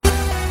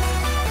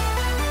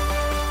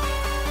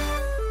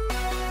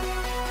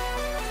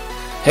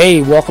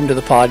Hey, welcome to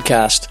the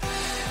podcast.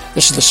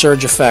 This is The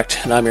Surge Effect,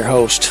 and I'm your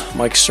host,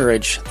 Mike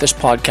Surge. This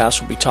podcast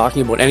will be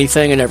talking about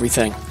anything and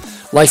everything,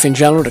 life in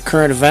general to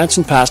current events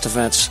and past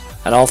events,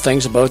 and all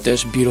things about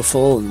this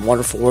beautiful and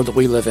wonderful world that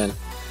we live in.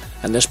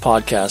 And this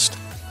podcast,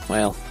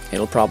 well,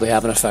 it'll probably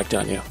have an effect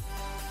on you.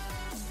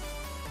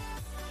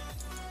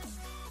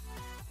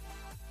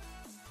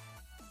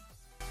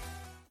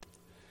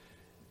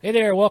 Hey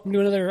there, welcome to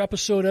another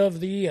episode of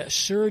The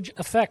Surge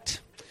Effect.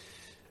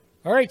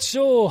 All right,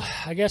 so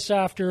I guess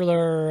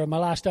after my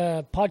last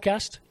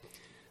podcast,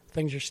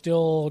 things are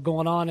still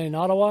going on in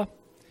Ottawa.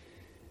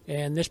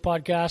 And this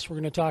podcast, we're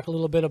going to talk a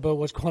little bit about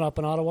what's going up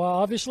in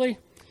Ottawa, obviously,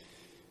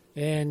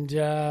 and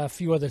a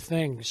few other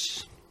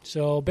things.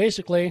 So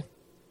basically,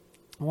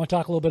 I want to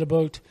talk a little bit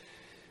about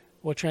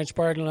what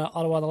transpired in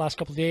Ottawa the last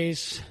couple of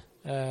days,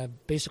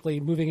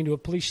 basically moving into a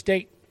police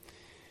state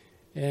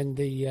and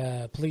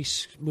the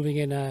police moving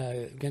in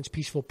against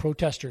peaceful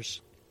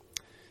protesters.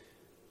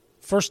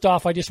 First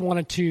off, I just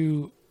wanted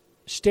to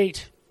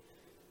state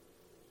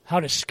how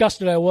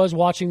disgusted I was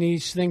watching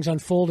these things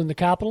unfold in the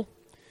Capitol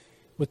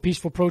with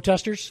peaceful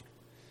protesters,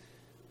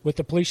 with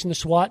the police and the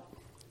SWAT,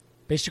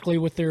 basically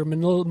with their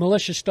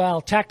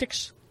militia-style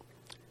tactics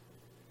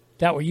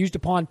that were used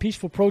upon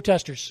peaceful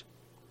protesters.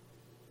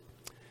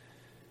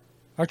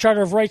 Our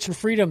Charter of Rights and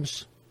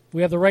Freedoms,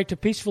 we have the right to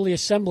peacefully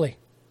assembly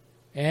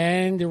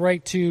and the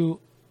right to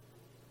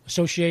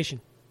association.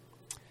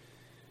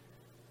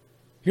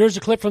 Here's a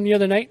clip from the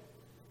other night,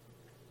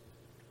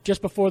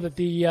 just before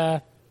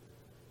the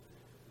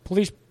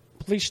police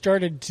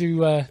started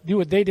to do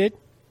what they did.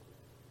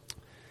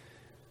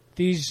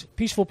 These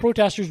peaceful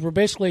protesters were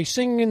basically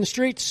singing in the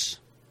streets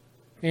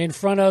in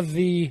front of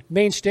the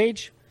main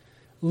stage,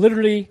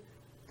 literally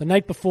the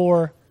night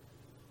before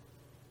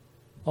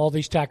all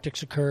these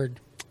tactics occurred.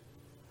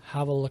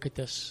 Have a look at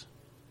this.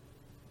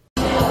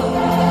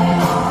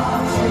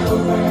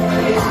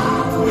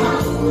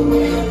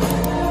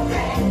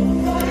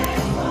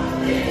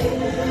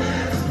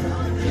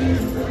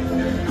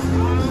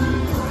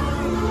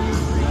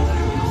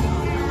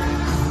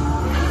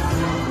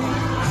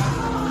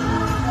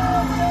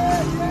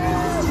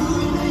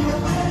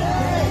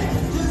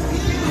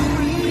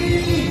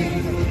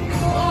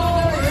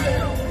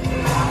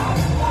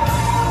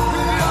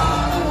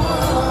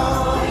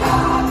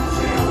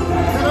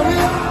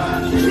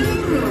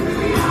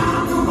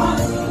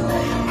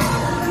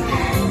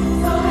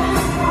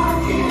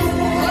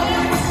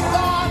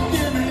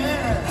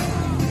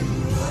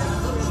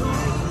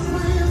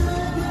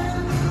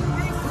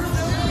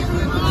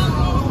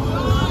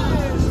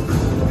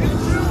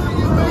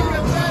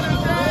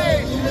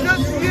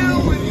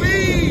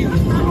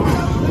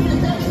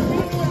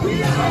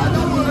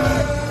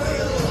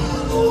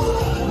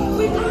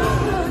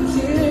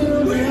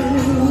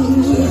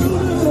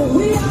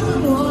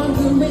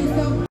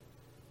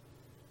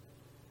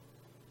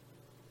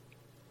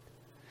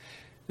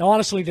 Now,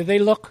 honestly, do they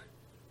look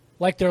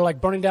like they're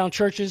burning down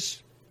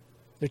churches?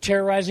 They're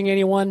terrorizing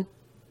anyone?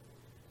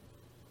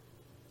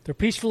 They're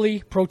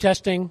peacefully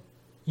protesting,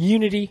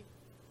 unity,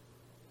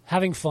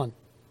 having fun.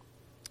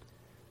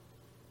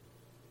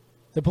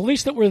 The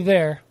police that were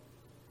there,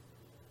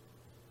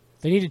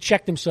 they need to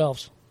check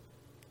themselves.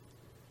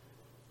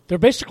 They're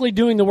basically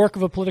doing the work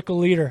of a political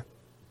leader.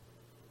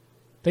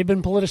 They've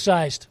been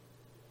politicized.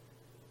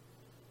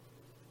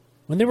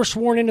 When they were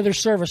sworn into their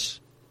service,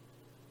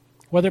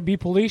 whether it be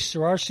police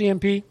or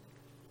RCMP,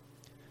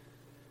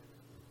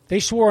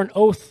 they swore an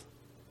oath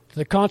to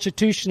the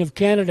Constitution of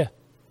Canada.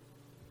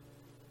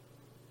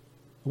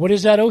 What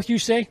is that oath, you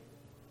say?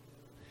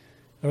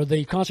 Or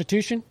the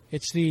Constitution?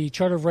 It's the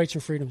Charter of Rights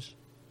and Freedoms.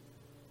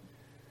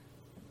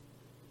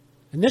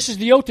 And this is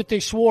the oath that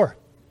they swore.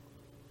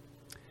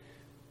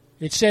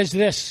 It says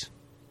this: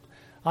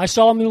 I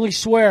solemnly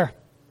swear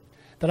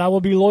that I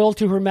will be loyal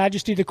to Her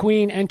Majesty the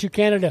Queen and to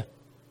Canada,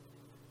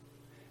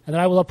 and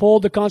that I will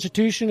uphold the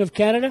Constitution of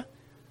Canada,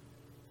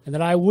 and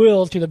that I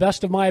will, to the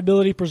best of my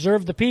ability,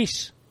 preserve the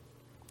peace,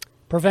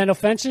 prevent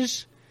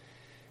offenses,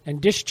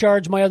 and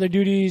discharge my other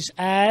duties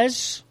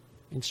as,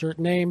 insert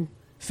name,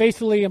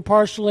 faithfully,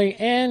 impartially,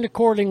 and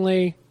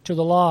accordingly to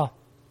the law.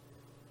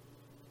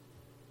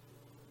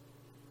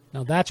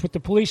 Now that's what the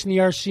police and the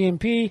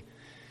RCMP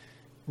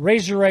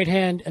raise their right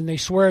hand and they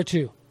swear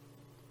to.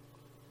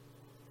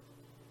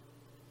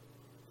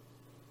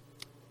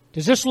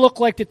 Does this look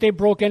like that they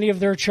broke any of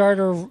their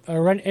charter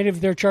or any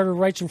of their charter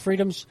rights and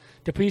freedoms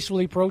to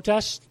peacefully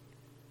protest?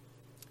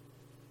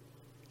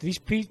 These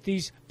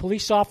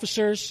police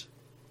officers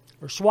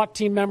or SWAT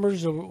team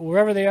members or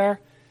wherever they are,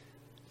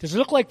 does it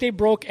look like they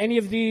broke any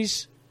of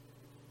these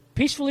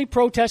peacefully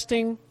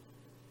protesting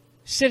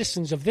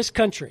citizens of this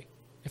country,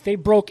 if they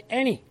broke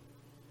any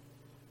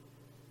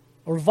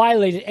or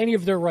violated any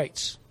of their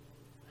rights?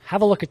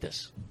 Have a look at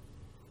this.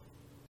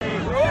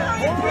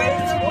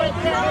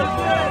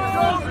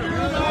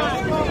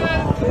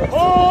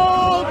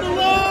 Hold the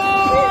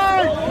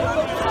line!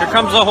 Here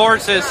comes the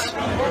horses. They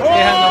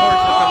have the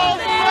horses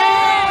coming.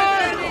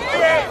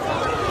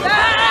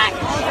 Back!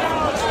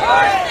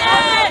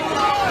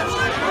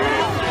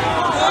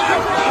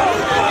 Horses!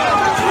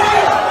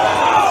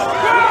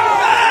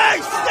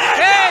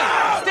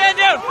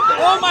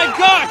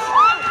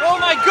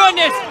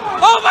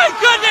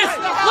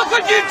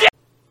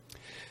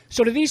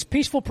 So do these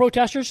peaceful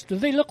protesters, do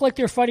they look like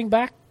they're fighting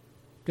back?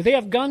 Do they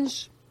have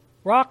guns,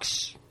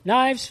 rocks,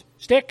 knives,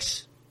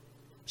 sticks,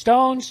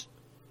 stones?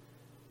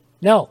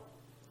 No,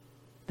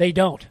 they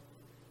don't.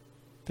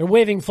 They're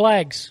waving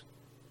flags,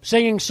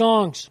 singing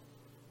songs,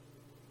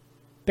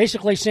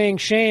 basically saying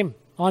shame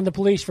on the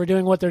police for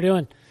doing what they're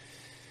doing.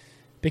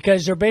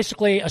 Because they're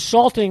basically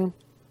assaulting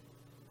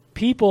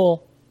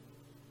people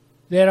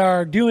that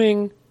are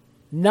doing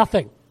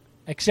nothing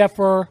except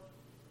for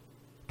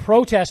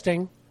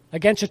protesting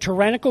against a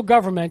tyrannical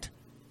government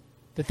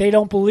that they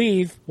don't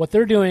believe what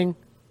they're doing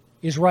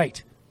is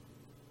right.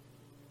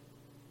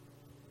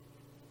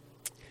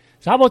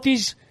 So how about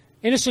these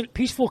innocent,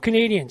 peaceful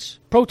Canadians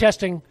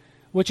protesting,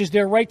 which is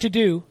their right to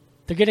do?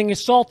 They're getting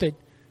assaulted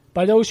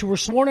by those who were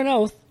sworn an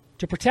oath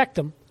to protect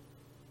them.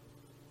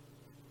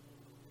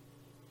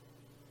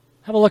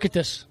 Have a look at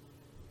this.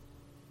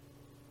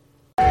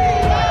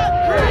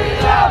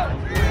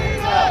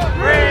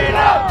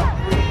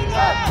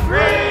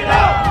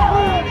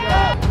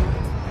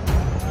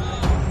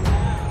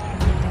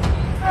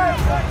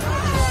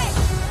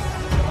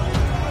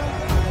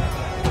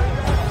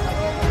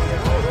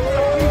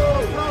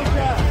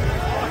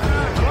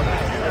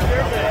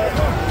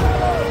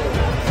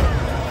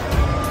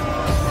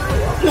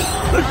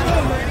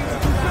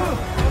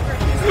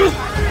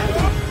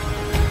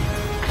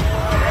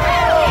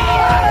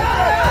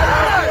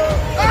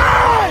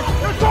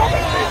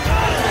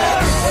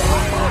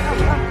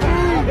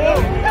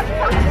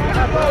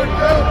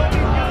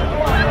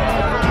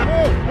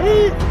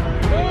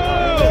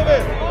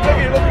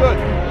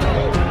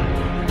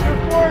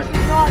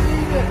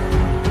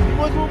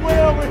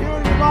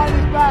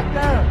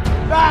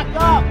 Back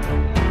up!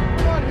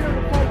 We're not here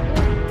to fight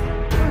police.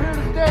 We're here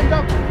to stand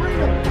up for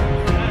freedom.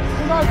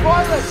 We're not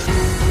violent.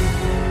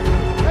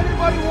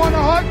 Anybody want a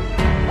hug?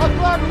 I'll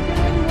gladly give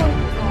anyone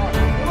a hug.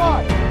 Come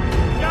on.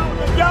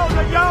 Let's go,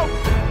 let's go!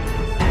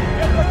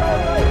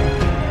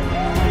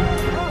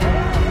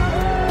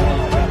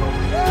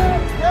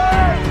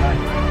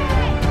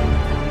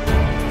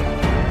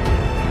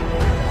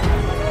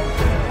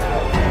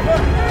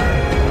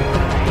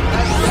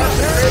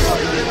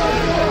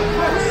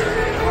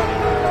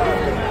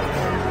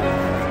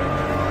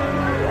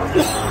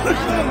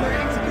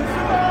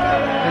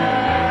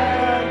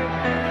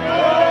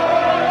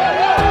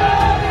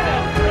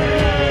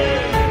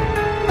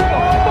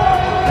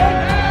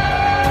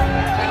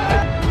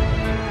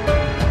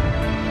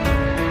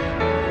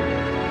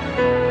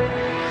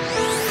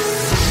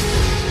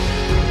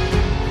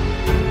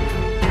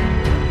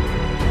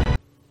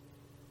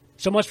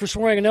 So much for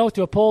swearing an oath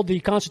to uphold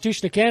the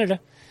Constitution of Canada,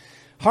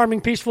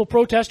 harming peaceful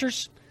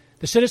protesters,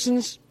 the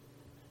citizens.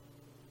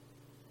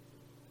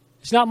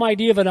 It's not my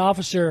idea of an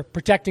officer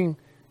protecting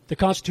the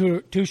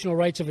constitutional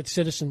rights of its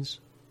citizens.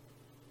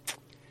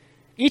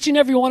 Each and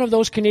every one of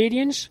those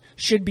Canadians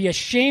should be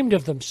ashamed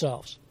of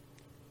themselves.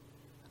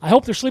 I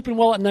hope they're sleeping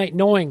well at night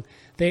knowing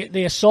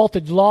they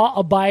assaulted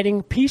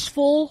law-abiding,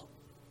 peaceful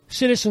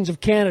citizens of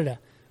Canada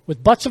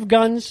with butts of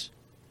guns,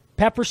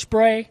 pepper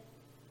spray,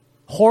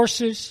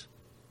 horses,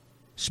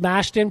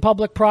 smashed in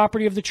public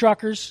property of the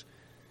truckers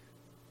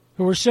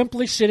who were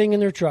simply sitting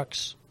in their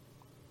trucks.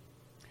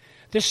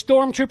 This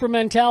stormtrooper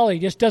mentality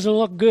just doesn't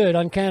look good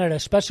on Canada,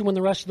 especially when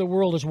the rest of the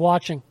world is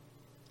watching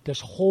this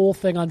whole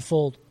thing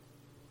unfold.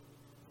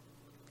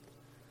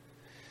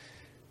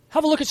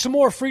 Have a look at some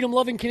more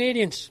freedom-loving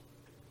Canadians.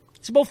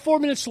 It's about 4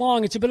 minutes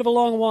long. It's a bit of a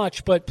long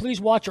watch, but please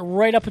watch it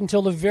right up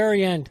until the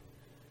very end.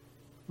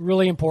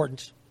 Really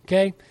important.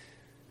 Okay?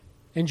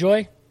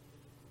 Enjoy.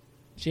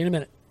 See you in a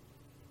minute.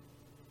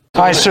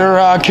 Hi,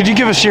 sir. Could you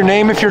give us your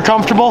name if you're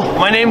comfortable?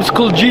 My name's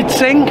Kuljit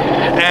Singh,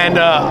 and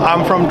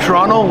I'm from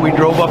Toronto. We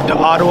drove up to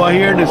Ottawa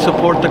here to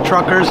support the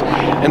truckers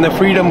and the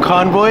Freedom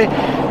Convoy,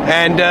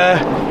 and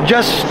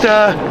just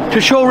to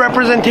show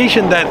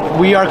representation that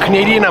we are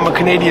Canadian. I'm a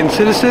Canadian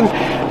citizen.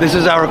 This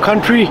is our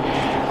country.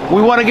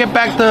 We want to get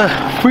back the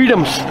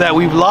freedoms that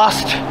we've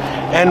lost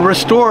and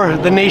restore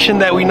the nation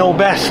that we know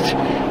best,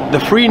 the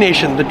free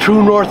nation, the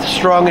true north,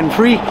 strong and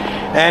free.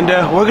 And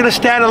we're going to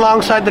stand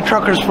alongside the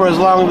truckers for as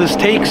long as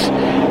this takes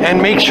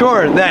and make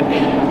sure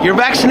that your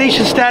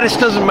vaccination status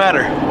doesn't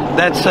matter.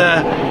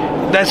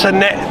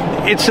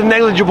 It's a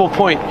negligible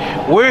point.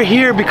 We're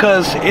here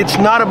because it's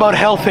not about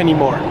health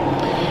anymore.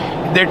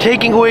 They're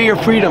taking away your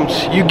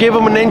freedoms. You give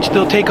them an inch,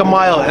 they'll take a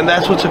mile, and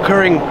that's what's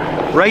occurring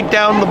right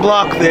down the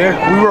block there.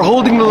 We were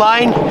holding the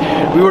line.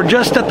 We were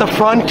just at the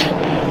front,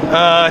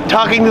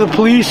 talking to the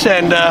police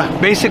and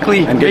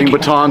basically... And getting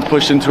batons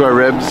pushed into our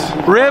ribs.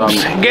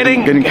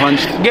 Getting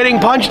punched. Getting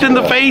punched in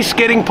the face,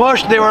 getting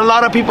pushed. There were a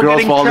lot of people Girls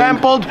getting falling.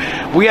 trampled.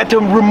 We had to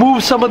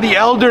remove some of the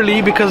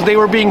elderly because they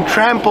were being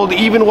trampled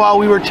even while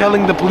we were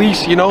telling the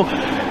police,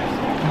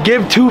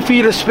 give 2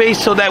 feet of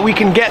space so that we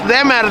can get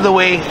them out of the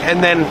way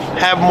and then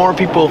have more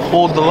people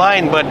hold the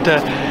line. But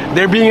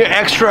they're being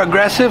extra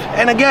aggressive.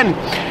 And again,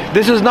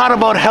 this is not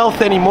about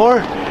health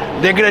anymore.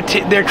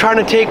 They're trying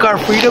to take our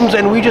freedoms,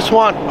 and we just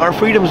want our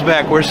freedoms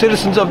back. We're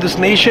citizens of this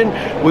nation.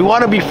 We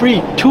want to be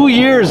free. 2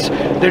 years,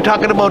 they're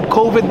talking about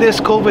COVID this,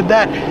 COVID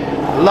that.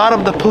 a lot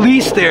of the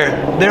police there,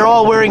 they're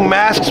all wearing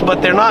masks,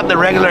 but they're not the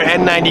regular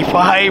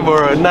N95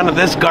 or none of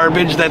this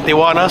garbage that they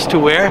want us to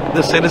wear,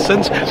 the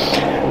citizens.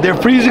 They're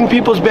freezing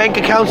people's bank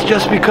accounts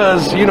just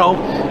because, you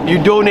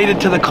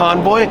donated to the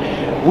convoy.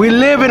 We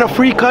live in a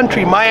free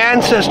country. My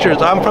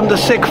ancestors, I'm from the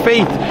Sikh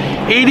faith.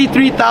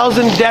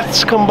 83,000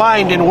 deaths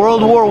combined in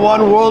World War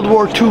I, World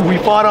War II. We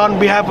fought on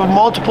behalf of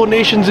multiple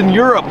nations in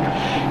Europe,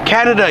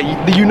 Canada,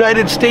 the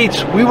United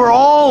States. We were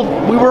all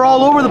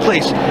over the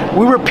place.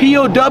 We were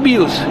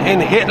POWs in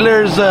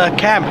Hitler's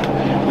camp.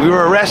 We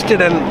were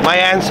arrested, and my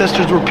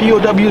ancestors were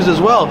POWs as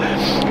well.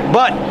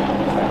 But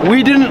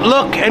we didn't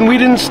look and we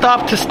didn't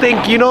stop to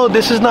think,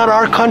 this is not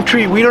our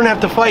country. We don't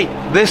have to fight.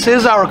 This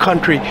is our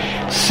country.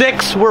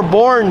 Sikhs were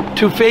born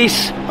to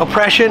face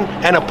oppression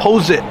and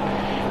oppose it,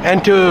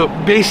 and to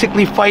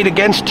basically fight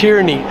against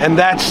tyranny. And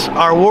that's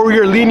our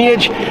warrior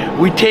lineage.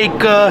 We take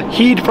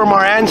heed from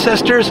our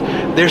ancestors,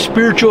 their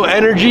spiritual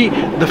energy,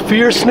 the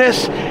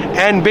fierceness,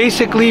 and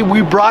basically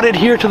we brought it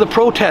here to the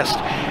protest.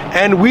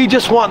 And we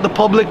just want the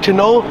public to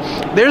know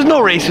there's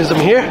no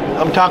racism here.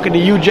 I'm talking to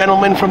you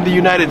gentlemen from the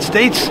United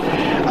States.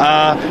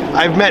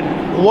 I've met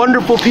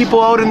wonderful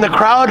people out in the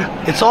crowd.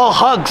 It's all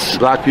hugs.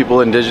 Black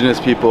people, indigenous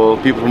people,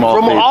 people from all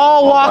From faiths.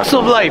 all walks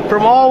of life.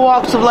 From all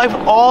walks of life,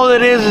 all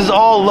it is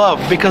all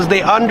love. Because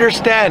they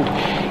understand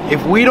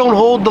if we don't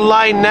hold the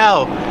line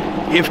now,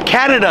 if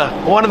Canada,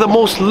 one of the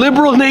most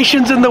liberal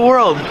nations in the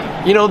world,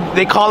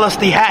 they call us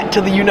the hat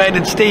to the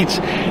United States.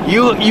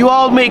 You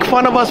all make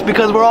fun of us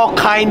because we're all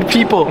kind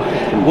people.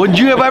 Would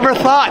you have ever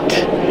thought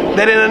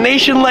that in a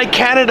nation like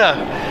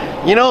Canada,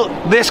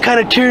 this kind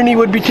of tyranny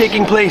would be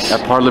taking place?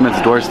 At Parliament's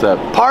doorstep.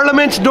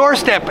 Parliament's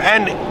doorstep.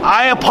 And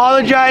I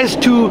apologize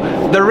to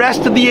the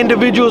rest of the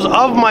individuals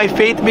of my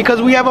faith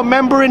because we have a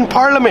member in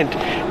Parliament,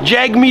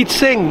 Jagmeet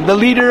Singh, the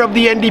leader of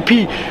the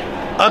NDP,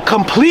 a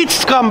complete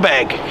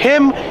scumbag.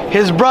 Him,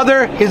 his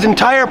brother, his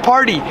entire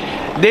party.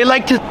 They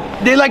like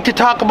to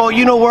talk about,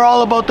 we're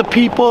all about the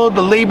people,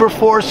 the labor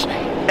force,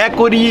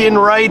 equity in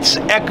rights,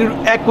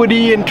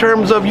 equity in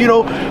terms of,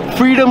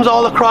 freedoms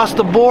all across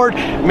the board,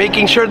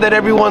 making sure that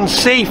everyone's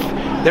safe.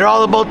 They're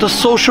all about the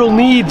social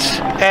needs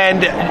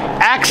and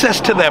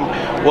access to them.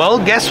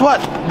 Well, guess what?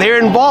 They're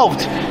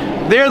involved.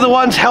 They're the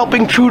ones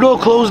helping Trudeau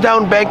close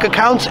down bank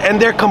accounts, and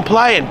they're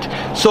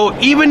compliant. So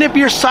even if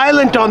you're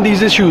silent on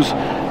these issues,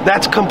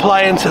 that's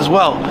compliance as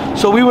well.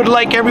 So we would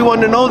like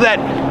everyone to know that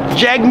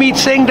Jagmeet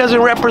Singh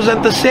doesn't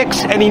represent the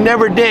Sikhs, and he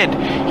never did.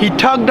 He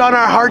tugged on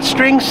our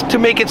heartstrings to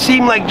make it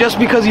seem like just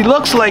because he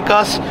looks like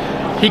us,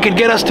 he could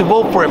get us to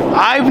vote for him.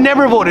 I've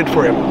never voted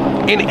for him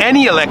in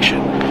any election.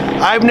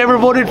 I've never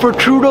voted for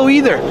Trudeau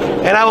either.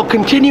 And I will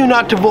continue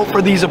not to vote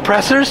for these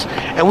oppressors,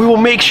 and we will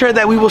make sure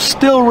that we will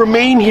still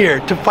remain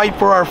here to fight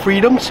for our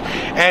freedoms,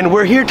 and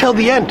we're here till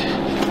the end.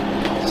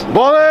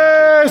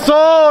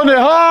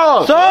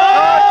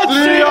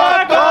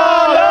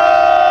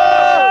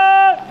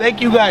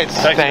 Thank you guys.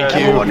 Thank you.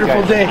 Have a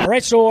wonderful day. All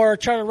right, so our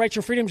Charter of Rights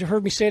and Freedoms, you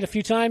heard me say it a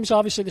few times,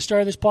 obviously at the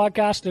start of this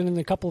podcast and in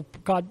a couple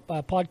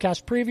of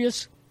podcasts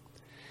previous.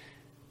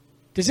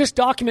 Does this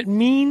document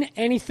mean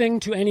anything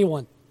to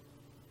anyone?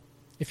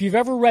 If you've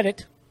ever read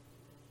it,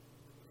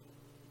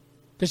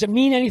 does it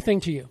mean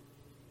anything to you?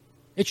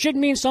 It should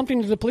mean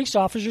something to the police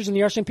officers and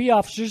the RCMP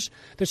officers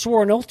that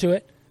swore an oath to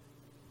it.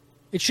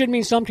 It should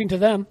mean something to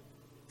them.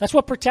 That's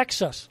what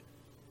protects us.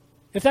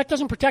 If that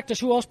doesn't protect us,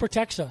 who else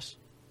protects us?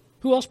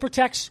 Who else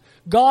protects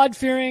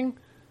God-fearing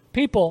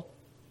people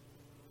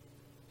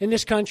in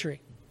this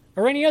country?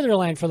 Or any other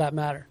land, for that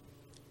matter.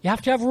 You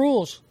have to have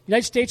rules. The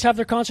United States have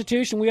their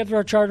Constitution. We have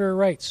our Charter of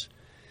Rights.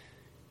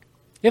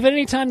 If at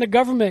any time the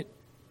government,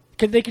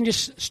 they can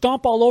just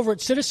stomp all over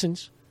its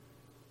citizens,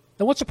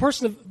 then what's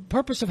the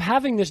purpose of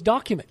having this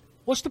document?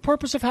 What's the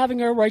purpose of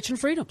having our rights and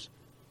freedoms?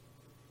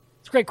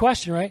 It's a great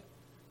question, right?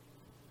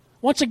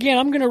 Once again,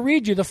 I'm going to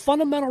read you the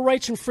fundamental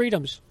rights and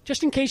freedoms,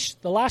 just in case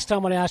the last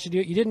time when I asked you to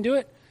do it, you didn't do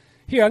it.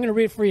 Here, I'm going to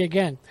read it for you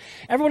again.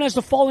 Everyone has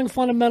the following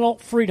fundamental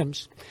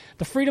freedoms: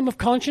 the freedom of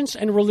conscience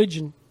and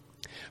religion,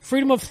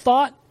 freedom of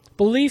thought,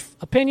 belief,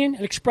 opinion,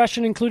 and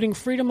expression, including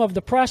freedom of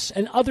the press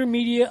and other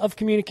media of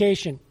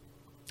communication,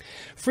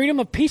 freedom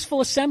of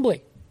peaceful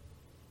assembly,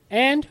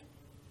 and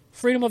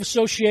freedom of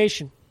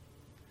association.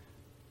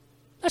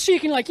 That's so you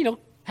can,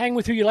 hang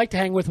with who you like to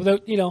hang with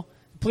without, the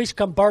police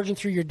come barging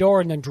through your door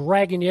and then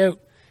dragging you out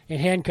in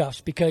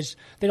handcuffs because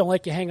they don't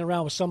like you hanging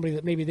around with somebody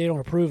that maybe they don't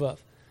approve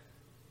of.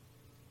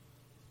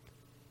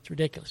 It's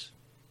ridiculous.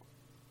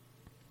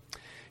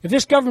 If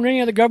this government or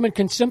any other government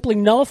can simply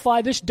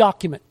nullify this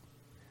document,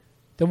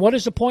 then what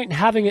is the point in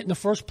having it in the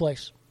first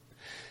place?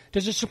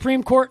 Does the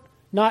Supreme Court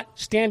not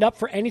stand up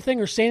for anything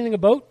or say anything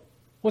about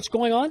what's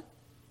going on?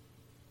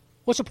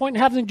 What's the point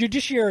in having the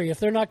judiciary if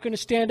they're not going to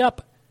stand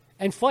up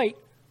and fight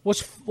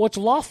what's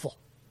lawful?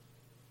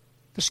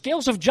 The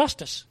scales of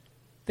justice,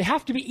 they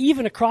have to be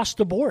even across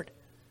the board.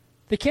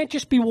 They can't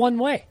just be one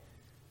way.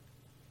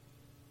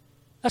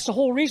 That's the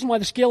whole reason why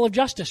the scale of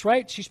justice,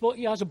 right? She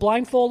has a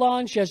blindfold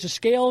on. She has the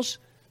scales.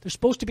 They're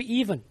supposed to be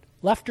even,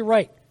 left to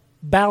right,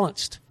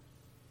 balanced,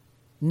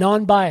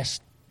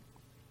 non-biased.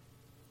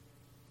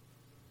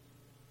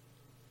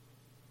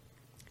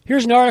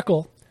 Here's an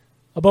article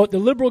about the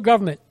Liberal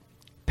government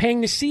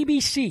paying the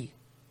CBC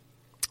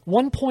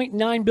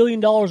 $1.9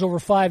 billion over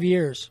 5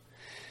 years.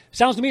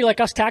 Sounds to me like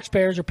us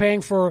taxpayers are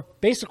paying for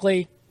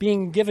basically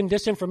being given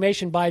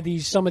disinformation by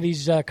some of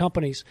these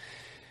companies.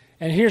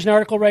 And here's an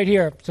article right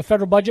here. The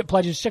federal budget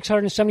pledges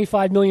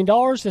 $675 million.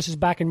 This is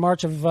back in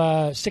March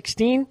of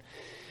 16.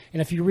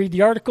 And if you read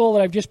the article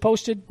that I've just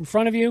posted in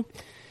front of you,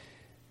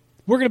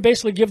 we're going to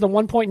basically give them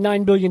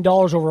 $1.9 billion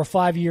over a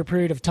 5-year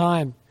period of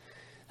time.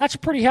 That's a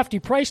pretty hefty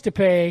price to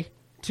pay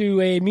to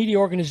a media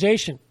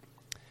organization.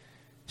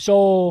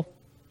 So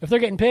if they're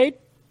getting paid,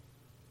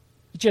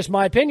 it's just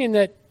my opinion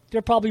that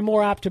they're probably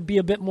more apt to be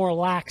a bit more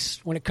lax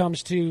when it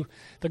comes to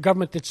the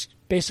government that's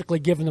basically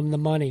giving them the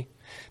money.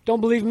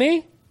 Don't believe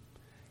me?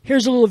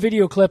 Here's a little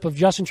video clip of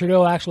Justin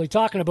Trudeau actually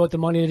talking about the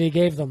money that he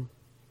gave them.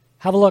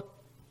 Have a look.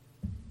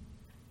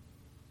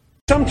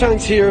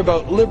 Sometimes hear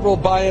about liberal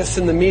bias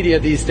in the media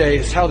these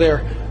days, how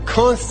they're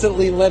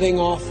constantly letting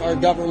our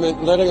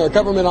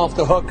government off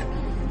the hook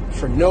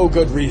for no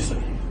good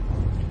reason.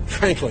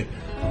 Frankly,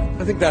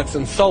 I think that's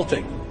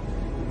insulting.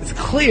 It's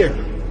clear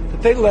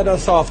that they let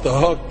us off the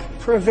hook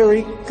for a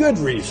very good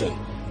reason,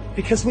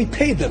 because we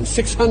paid them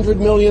 $600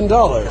 million.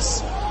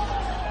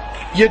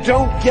 You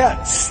don't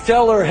get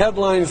stellar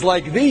headlines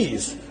like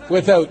these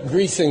without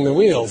greasing the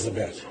wheels a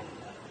bit.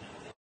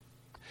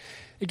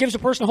 It gives a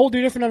person a whole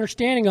different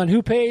understanding on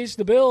who pays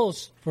the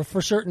bills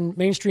for certain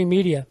mainstream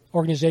media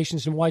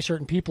organizations and why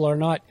certain people are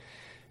not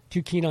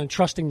too keen on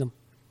trusting them.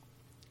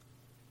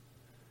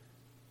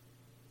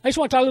 I just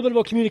want to talk a little bit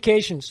about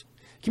communications.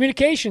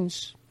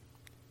 Communications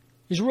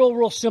is a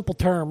real simple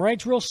term, right?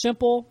 It's real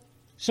simple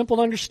to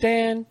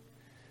understand.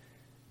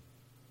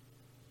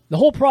 The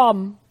whole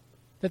problem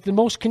that the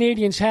most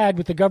Canadians had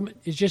with the government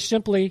is just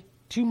simply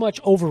too much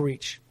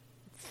overreach,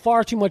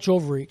 far too much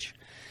overreach.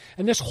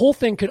 And this whole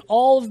thing could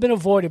all have been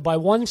avoided by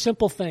one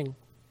simple thing: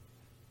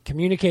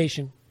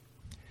 communication.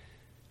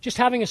 Just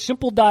having a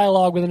simple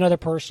dialogue with another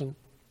person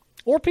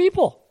or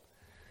people.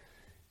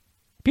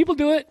 People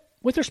do it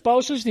with their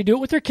spouses, they do it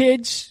with their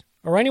kids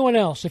or anyone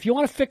else. If you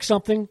want to fix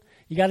something,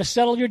 you got to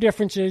settle your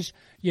differences,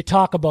 you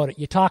talk about it,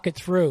 you talk it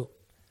through,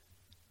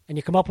 and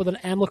you come up with an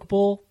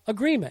amicable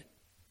agreement.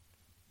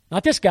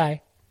 Not this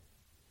guy.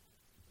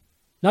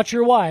 Not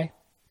sure why,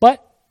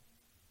 but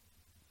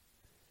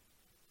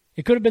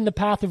it could have been the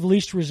path of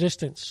least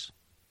resistance.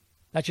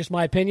 That's just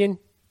my opinion,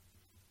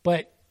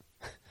 but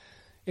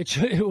it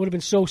would have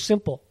been so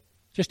simple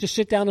just to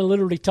sit down and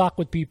literally talk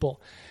with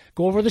people.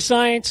 Go over the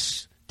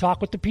science, talk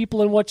with the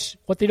people and what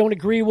they don't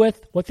agree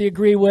with, what they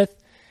agree with.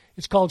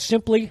 It's called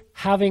simply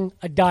having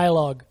a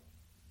dialogue,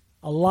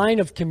 a line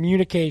of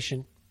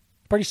communication.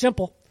 Pretty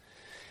simple.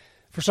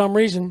 For some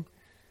reason,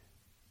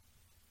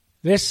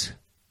 this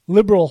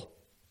liberal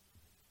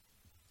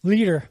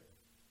leader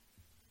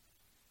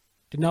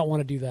did not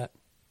want to do that.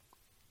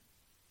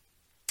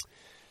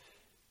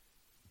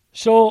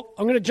 So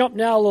I'm going to jump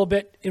now a little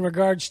bit in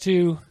regards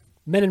to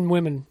men and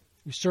women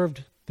who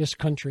served this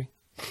country.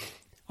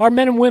 Our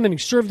men and women who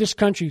served this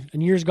country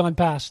in years gone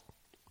past.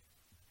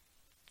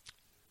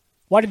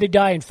 Why did they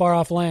die in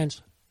far-off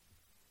lands?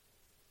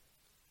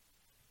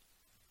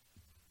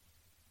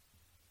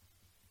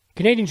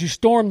 Canadians who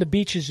stormed the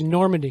beaches in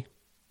Normandy,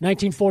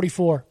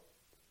 1944.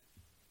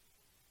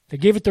 They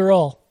gave it their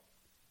all.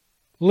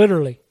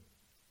 Literally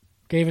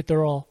gave it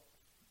their all.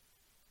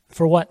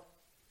 For what?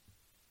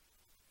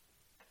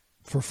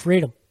 For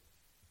freedom.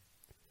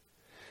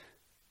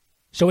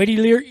 So 80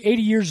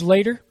 years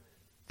later,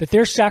 that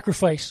their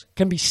sacrifice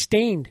can be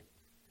stained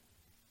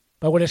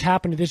by what has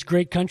happened to this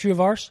great country of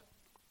ours?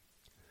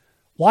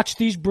 Watch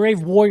these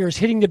brave warriors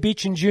hitting the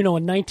beach in Juneau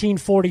in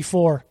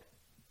 1944.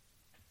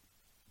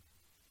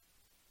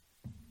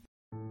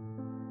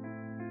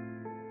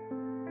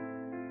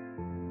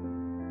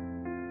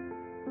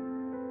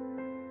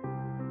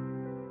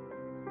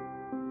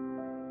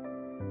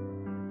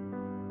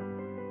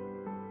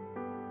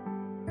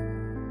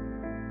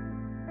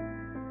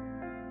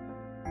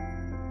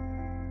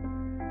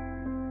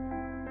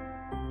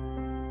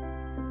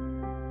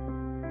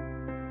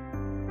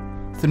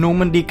 The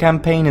Normandy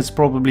campaign is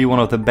probably one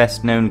of the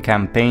best known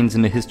campaigns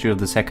in the history of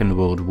the Second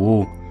World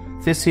War.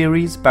 This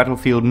series,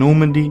 Battlefield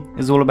Normandy,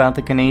 is all about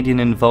the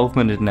Canadian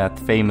involvement in that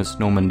famous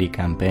Normandy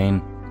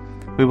campaign.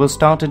 We will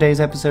start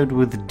today's episode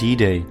with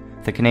D-Day,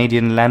 the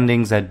Canadian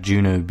landings at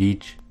Juneau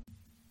Beach.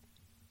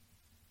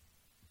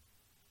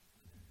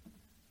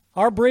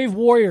 Our brave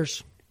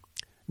warriors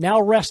now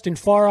rest in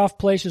far-off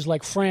places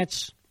like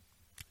France,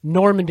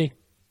 Normandy,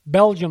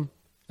 Belgium,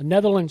 the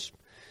Netherlands.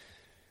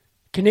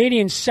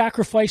 Canadians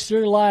sacrificed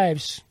their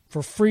lives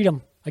for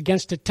freedom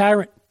against a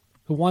tyrant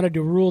who wanted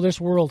to rule this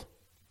world.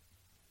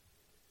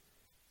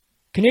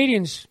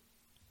 Canadians,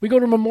 we go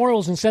to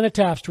memorials and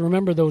cenotaphs to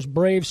remember those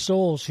brave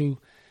souls whose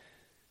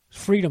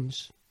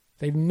freedoms,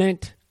 they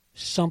meant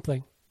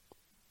something.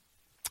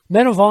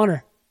 Men of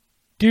honor,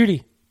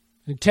 duty,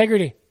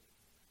 integrity.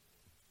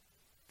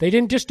 They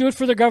didn't just do it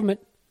for the government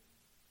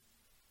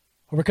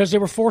or because they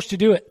were forced to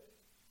do it.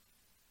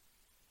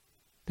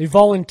 They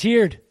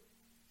volunteered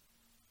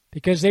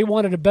because they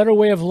wanted a better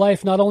way of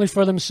life, not only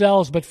for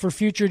themselves, but for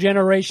future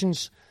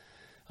generations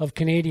of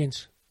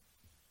Canadians.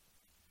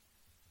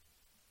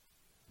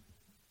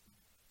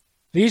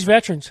 These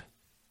veterans,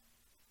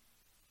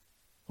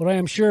 what I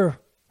am sure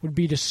would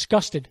be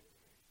disgusted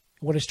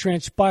at what has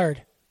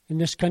transpired in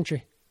this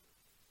country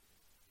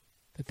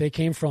that they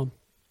came from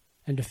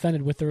and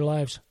defended with their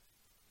lives.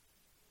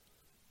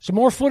 Some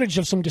more footage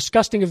of some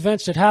disgusting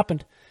events that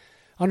happened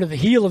under the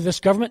heel of this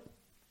government.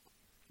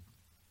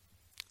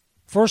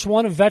 First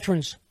one of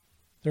veterans.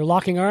 They're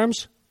locking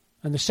arms.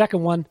 And the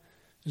second one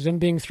is them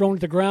being thrown to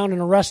the ground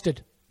and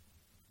arrested.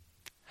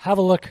 Have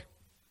a look.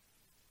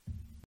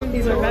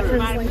 These are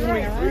veterans like we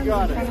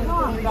got it.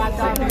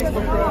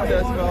 Facebook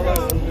protest,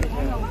 fellas.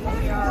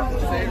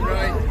 Stay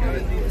right.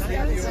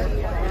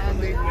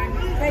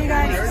 Hey,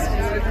 guys.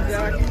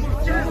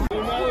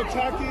 We're now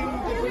attacking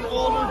different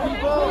older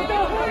people.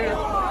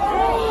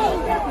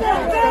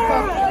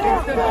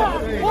 Step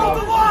up. Hold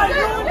the line.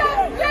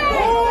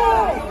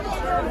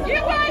 You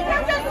guys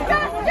are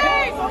disgusting.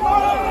 Hey,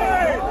 hold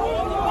the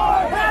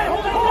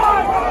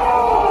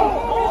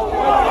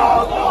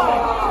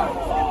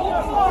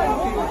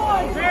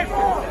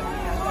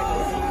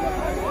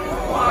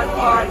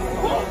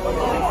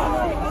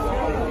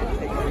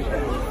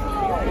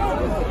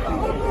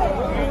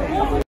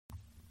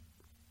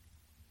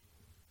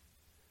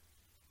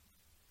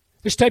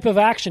This type of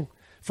action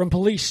from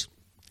police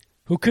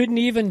who couldn't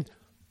even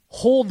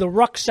hold the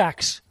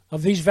rucksacks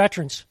of these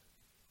veterans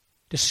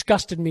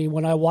disgusted me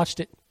when I watched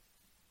it.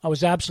 I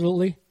was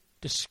absolutely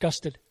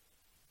disgusted.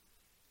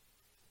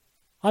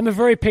 I'm a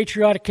very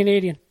patriotic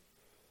Canadian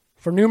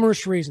for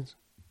numerous reasons.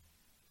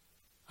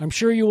 I'm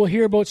sure you will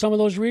hear about some of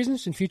those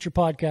reasons in future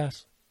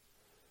podcasts.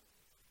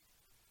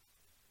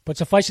 But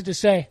suffice it to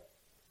say,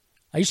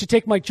 I used to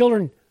take my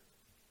children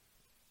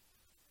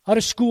out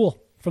of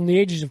school from the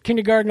ages of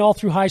kindergarten all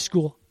through high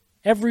school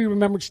every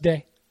Remembrance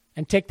Day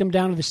and take them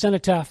down to the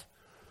cenotaph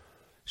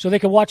so they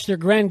could watch their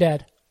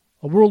granddad,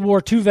 a World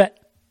War II vet,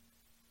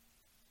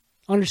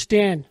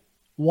 understand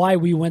why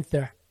we went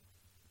there.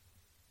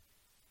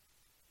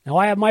 Now,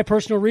 I have my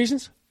personal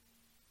reasons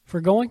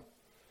for going,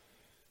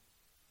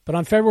 but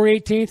on February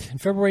 18th and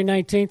February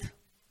 19th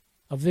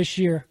of this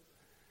year,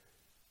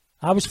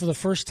 I was for the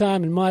first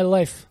time in my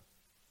life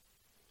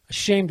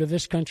ashamed of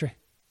this country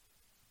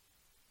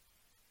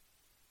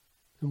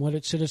and what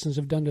its citizens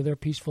have done to their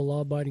peaceful,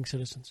 law-abiding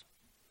citizens.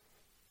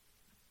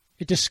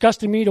 It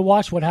disgusted me to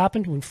watch what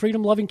happened when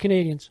freedom-loving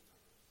Canadians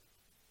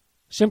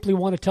simply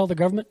want to tell the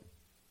government,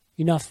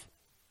 enough.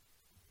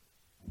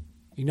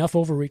 Enough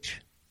overreach.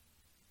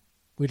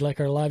 We'd like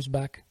our lives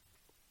back.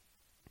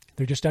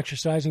 They're just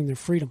exercising their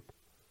freedom,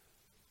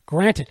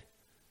 granted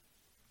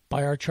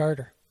by our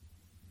charter,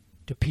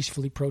 to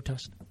peacefully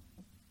protest.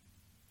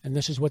 And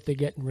this is what they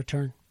get in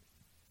return.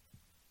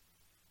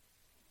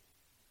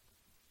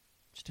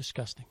 It's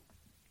disgusting.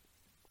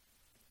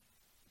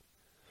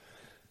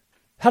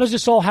 How does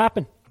this all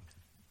happen?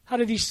 How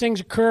do these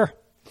things occur?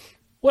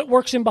 What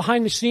works in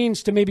behind the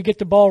scenes to maybe get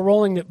the ball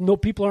rolling that no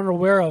people aren't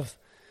aware of?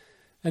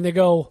 And they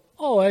go,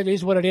 oh, it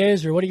is what it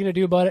is, or what are you going to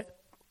do about it?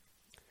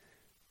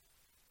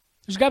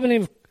 There's a guy by the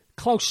name of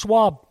Klaus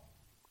Schwab.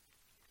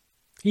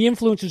 He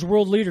influences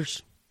world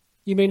leaders.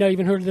 You may not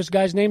even heard of this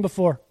guy's name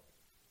before.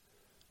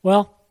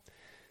 Well,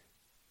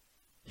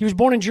 he was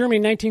born in Germany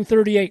in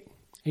 1938,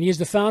 and he is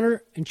the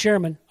founder and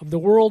chairman of the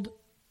World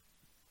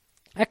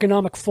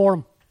Economic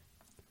Forum.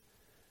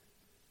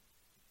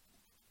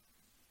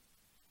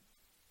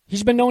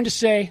 He's been known to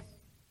say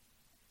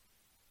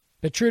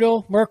that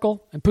Trudeau,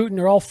 Merkel, and Putin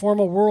are all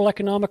former World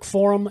Economic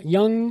Forum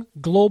young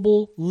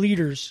global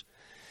leaders,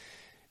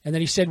 and that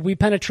he said we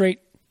penetrate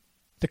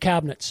the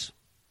cabinets.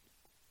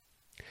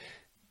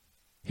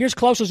 Here's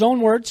Klaus's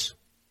own words.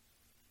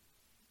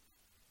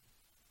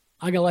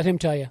 I'm going to let him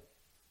tell you.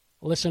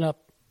 Listen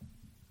up.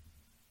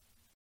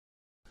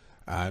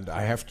 And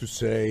I have to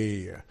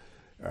say,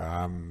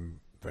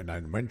 when I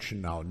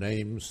mention now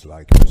names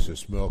like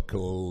Mrs.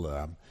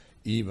 Merkel,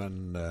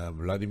 even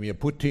Vladimir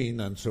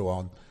Putin and so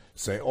on,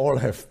 they all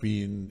have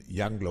been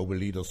young global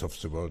leaders of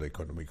the World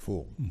Economic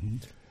Forum. Mm-hmm.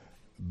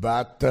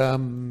 But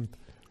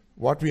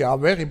what we are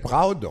very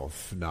proud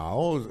of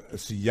now,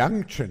 the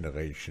young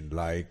generation,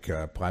 like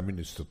Prime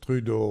Minister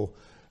Trudeau,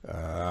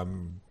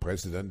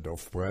 President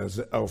of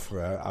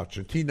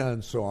Argentina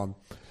and so on,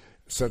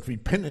 that we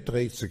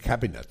penetrate the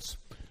cabinets.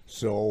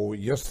 So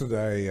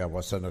yesterday I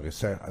was at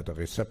a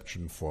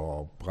reception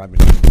for Prime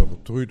Minister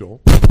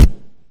Trudeau,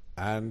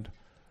 and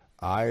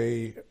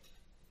I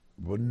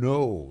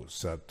know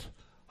that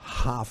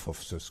half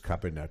of this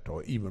cabinet,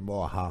 or even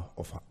more half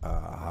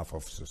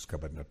of this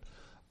cabinet,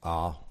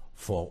 are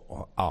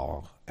for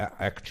our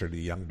actually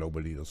young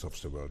global leaders of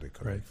the World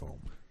Economic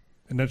Forum.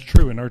 And that's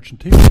true in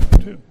Argentina,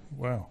 too.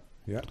 Wow.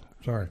 Yeah.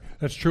 Sorry.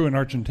 That's true in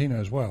Argentina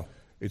as well.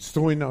 It's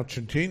true in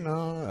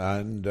Argentina,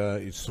 and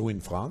it's true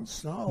in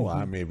France now. Mm-hmm.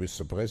 I'm here with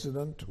the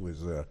president,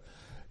 with a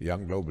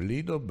young global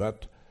leader.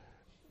 But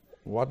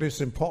what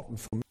is important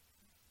for me...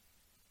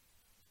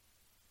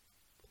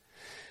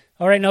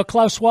 All right, now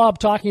Klaus Schwab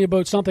talking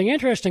about something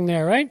interesting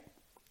there, right?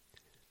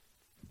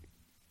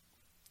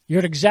 You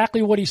heard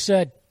exactly what he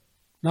said,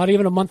 not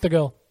even a month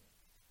ago.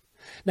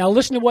 Now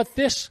listen to what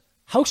this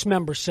House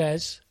member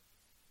says,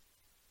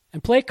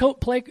 and pay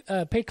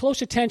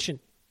close attention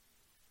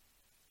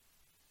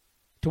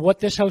to what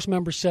this House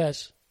member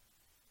says.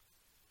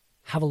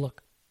 Have a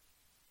look.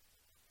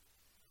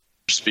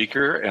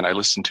 Speaker, and I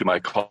listened to my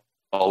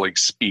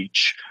colleague's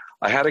speech.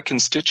 I had a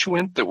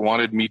constituent that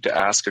wanted me to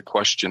ask a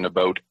question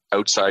about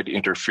outside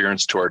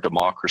interference to our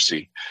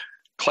democracy.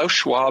 Klaus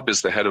Schwab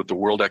is the head of the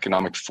World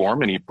Economic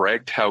Forum, and he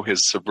bragged how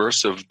his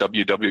subversive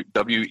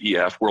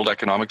WEF, World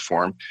Economic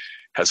Forum,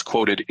 has,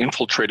 quoted,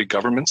 infiltrated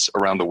governments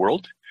around the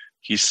world.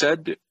 He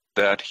said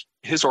that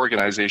his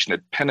organization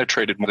had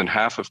penetrated more than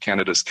half of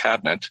Canada's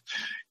cabinet.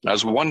 And I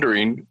was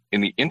wondering,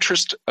 in the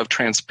interest of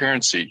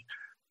transparency,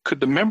 could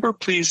the member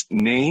please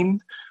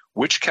name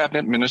which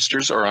cabinet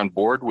ministers are on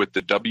board with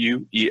the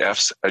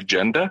WEF's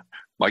agenda?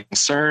 My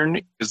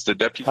concern is the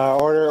deputy.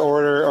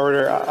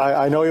 Order.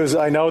 I know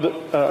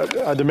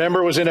that the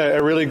member was in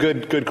a really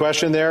good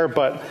question there,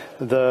 but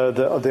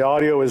the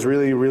audio is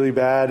really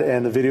bad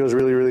and the video is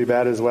really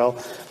bad as well.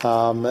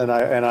 And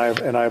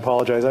I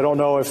apologize. I don't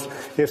know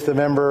if the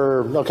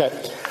member. Okay,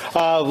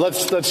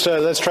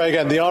 let's try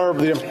again. The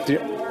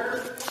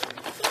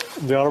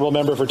honourable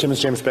member for Timmins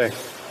James Bay.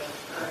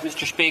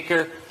 Mr.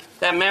 Speaker,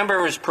 that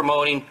member is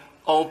promoting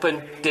open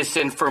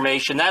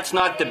disinformation. That's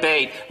not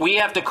debate. We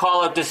have to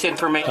call out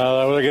disinformation.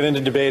 We'll get into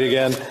debate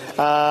again.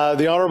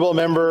 The honourable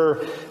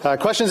member,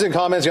 questions and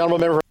comments. The honourable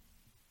member.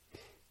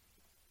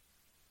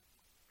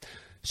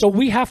 So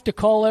we have to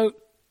call out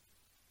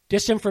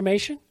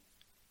disinformation?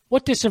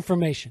 What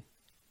disinformation?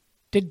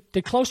 Did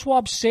Klaus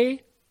Schwab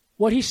say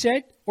what he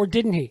said, or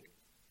didn't he?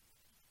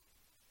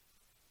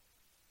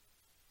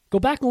 Go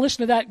back and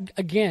listen to that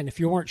again if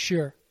you weren't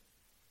sure.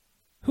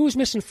 Who's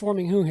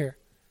misinforming who here?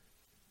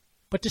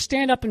 But to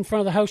stand up in front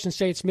of the House and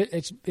say it's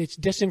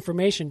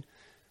disinformation,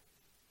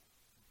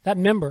 that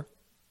member,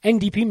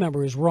 NDP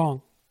member, is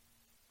wrong.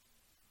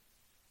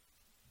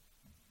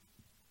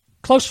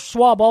 Klaus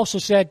Schwab also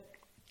said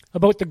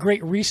about the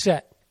Great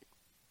Reset,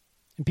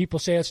 and people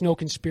say it's no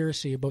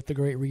conspiracy about the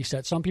Great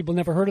Reset. Some people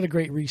never heard of the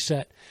Great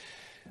Reset.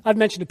 I've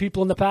mentioned to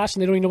people in the past,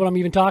 and they don't even know what I'm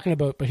even talking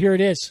about, but here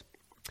it is.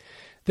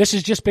 This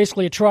is just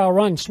basically a trial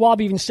run. Schwab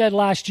even said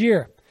last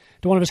year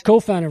to one of his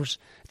co-founders,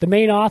 the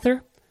main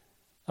author,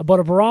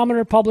 about a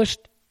barometer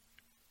published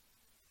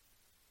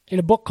in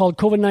a book called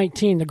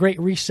COVID-19, The Great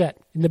Reset.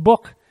 In the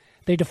book,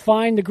 they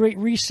define the Great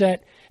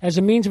Reset as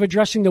a means of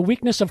addressing the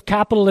weakness of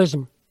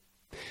capitalism.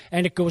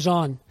 And it goes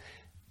on.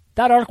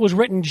 That article was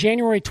written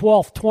January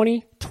 12th,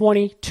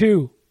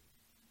 2022.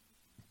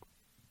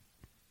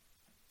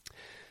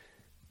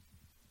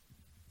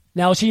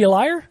 Now, is he a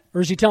liar or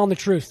is he telling the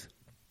truth?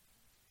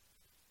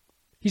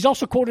 He's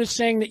also quoted as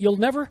saying that you'll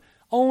never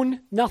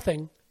own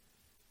nothing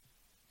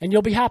and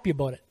you'll be happy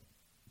about it.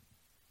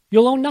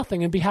 You'll own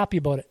nothing and be happy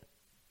about it.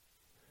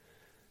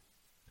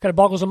 Kind of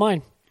boggles the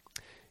mind.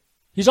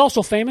 He's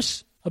also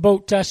famous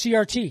about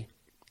CRT.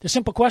 The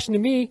simple question to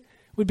me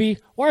would be,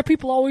 why are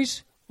people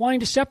always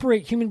wanting to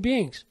separate human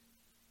beings?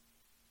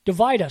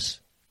 Divide us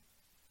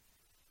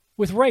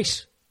with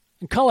race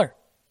and color,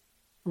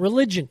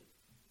 religion,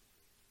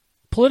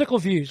 political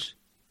views.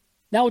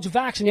 Now it's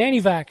vax and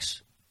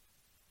anti-vax.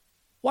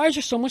 Why is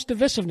there so much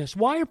divisiveness?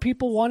 Why are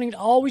people wanting to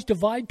always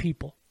divide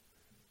people?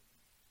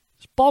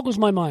 This boggles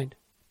my mind.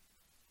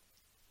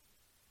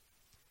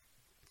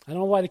 I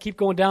don't know why they keep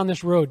going down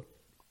this road.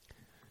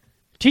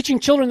 Teaching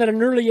children at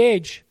an early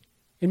age,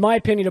 in my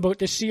opinion, about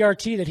this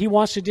CRT that he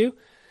wants to do,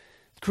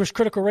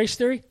 critical race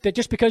theory, that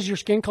just because your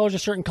skin color is a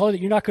certain color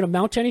that you're not going to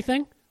amount to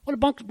anything? What a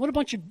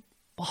bunch of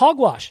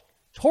hogwash.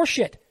 It's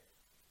horseshit.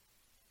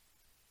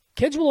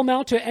 Kids will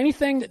amount to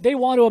anything that they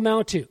want to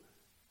amount to.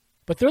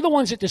 But they're the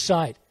ones that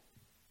decide.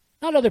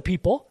 Not other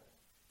people.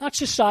 Not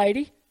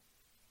society.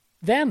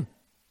 Them.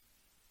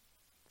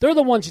 They're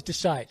the ones that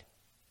decide.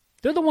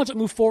 They're the ones that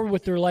move forward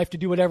with their life to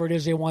do whatever it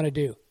is they want to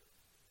do.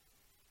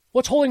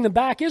 What's holding them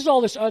back is all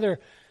this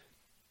other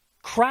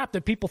crap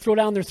that people throw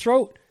down their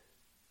throat.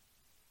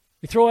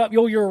 They throw out,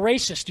 you're a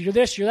racist, you're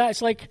this, you're that.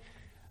 It's like,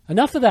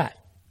 enough of that.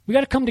 We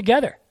got to come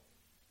together.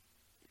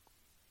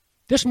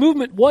 This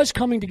movement was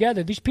coming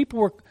together. These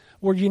people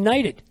were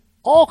united.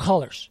 All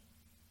colors.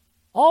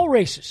 All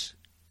races.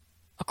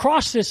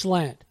 Across this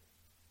land.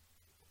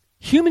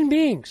 Human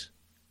beings.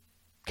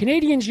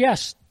 Canadians,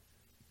 yes.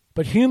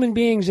 But human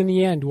beings in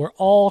the end. We're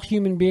all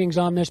human beings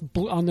on this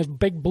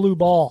big blue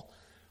ball.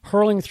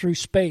 Hurling through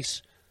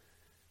space.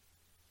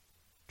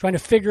 Trying to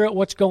figure out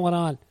what's going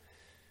on.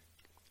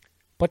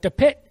 But to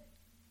pit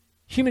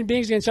human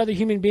beings against other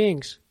human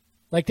beings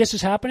like this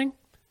is happening,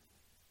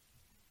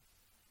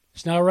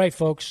 it's not right,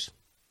 folks.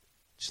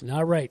 It's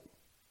not right.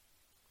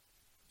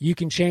 You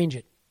can change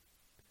it.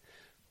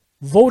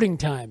 Voting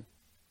time.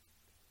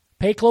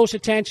 Pay close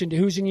attention to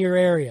who's in your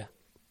area.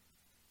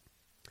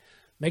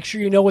 Make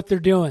sure you know what they're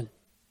doing.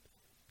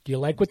 Do you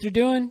like what they're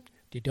doing?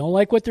 Do you don't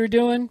like what they're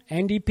doing?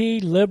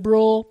 NDP,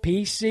 Liberal,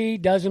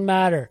 PC, doesn't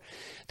matter.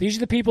 These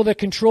are the people that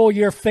control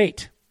your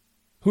fate.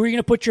 Who are you going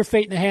to put your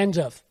fate in the hands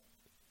of?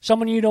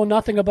 Someone you know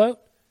nothing about?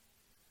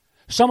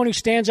 Someone who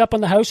stands up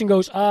in the house and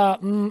goes,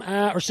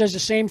 or says the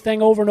same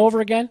thing over and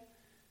over again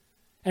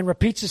and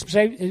repeats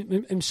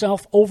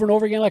himself over and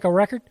over again like a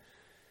record,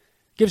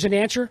 gives an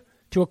answer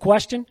to a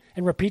question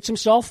and repeats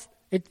himself.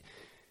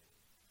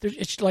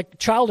 It's like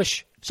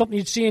childish, something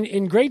you'd see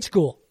in grade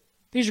school.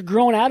 These are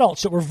grown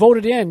adults that were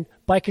voted in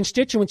by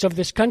constituents of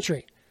this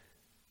country.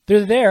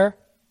 They're there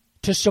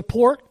to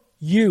support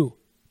you,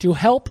 to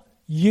help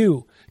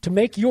you, to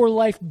make your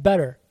life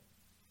better.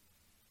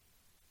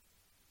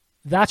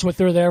 That's what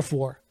they're there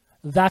for.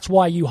 That's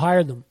why you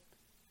hire them.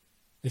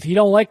 If you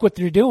don't like what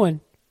they're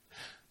doing,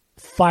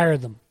 fire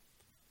them.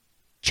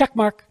 Check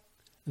mark.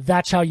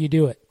 That's how you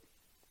do it.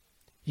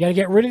 You got to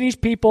get rid of these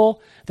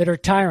people that are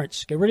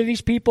tyrants. Get rid of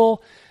these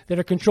people that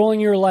are controlling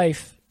your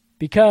life,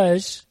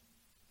 because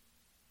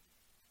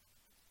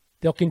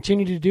they'll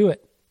continue to do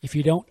it if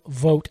you don't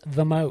vote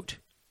them out.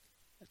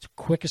 That's the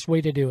quickest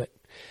way to do it.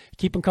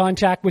 Keep in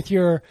contact with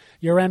your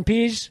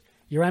MPs,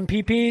 your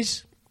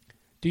MPPs.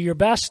 Do your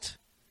best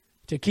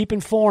to keep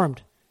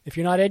informed. If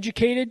you're not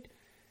educated,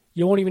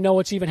 you won't even know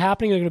what's even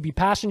happening. They're going to be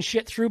passing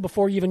shit through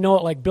before you even know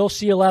it, like Bill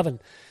C-11.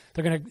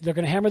 They're going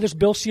to hammer this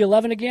Bill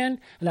C-11 again,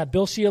 and that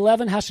Bill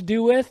C-11 has to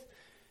do with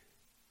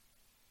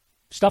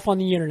stuff on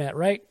the internet,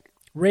 right?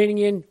 Reining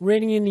in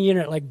the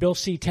internet like Bill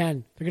C-10.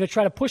 They're going to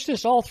try to push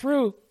this all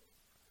through,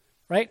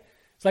 right?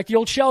 It's like the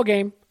old shell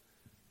game.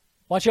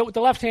 Watch out what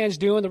the left hand's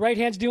doing. The right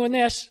hand's doing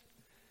this.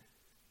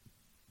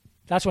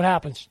 That's what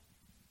happens.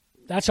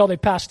 That's how they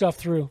pass stuff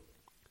through.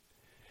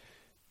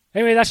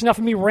 Anyway, that's enough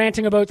of me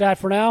ranting about that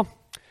for now.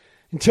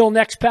 Until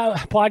next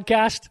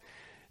podcast,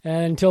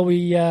 and until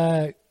we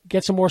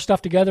get some more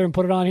stuff together and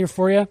put it on here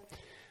for you.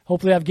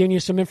 Hopefully I've given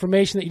you some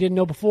information that you didn't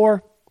know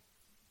before.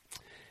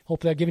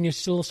 Hopefully I've given you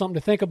a little something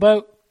to think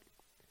about.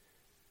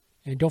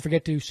 And don't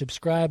forget to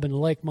subscribe and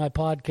like my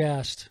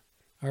podcast.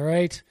 All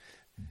right?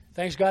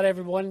 Thanks, God,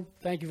 everyone.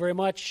 Thank you very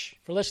much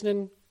for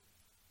listening.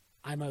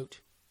 I'm out.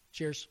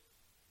 Cheers.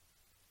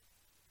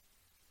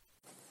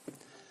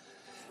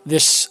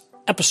 This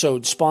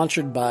episode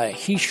sponsored by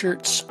He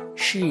Shirts,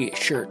 She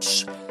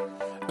Shirts.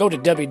 Go to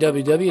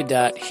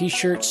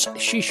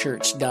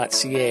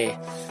www.heshirtsseshirts.ca.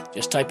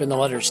 Just type in the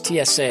letters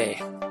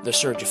TSA, The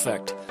Surge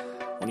Effect.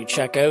 When you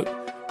check out,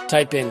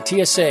 type in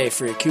TSA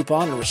for your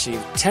coupon and receive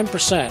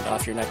 10%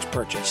 off your next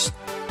purchase.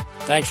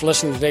 Thanks for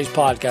listening to today's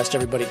podcast,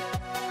 everybody.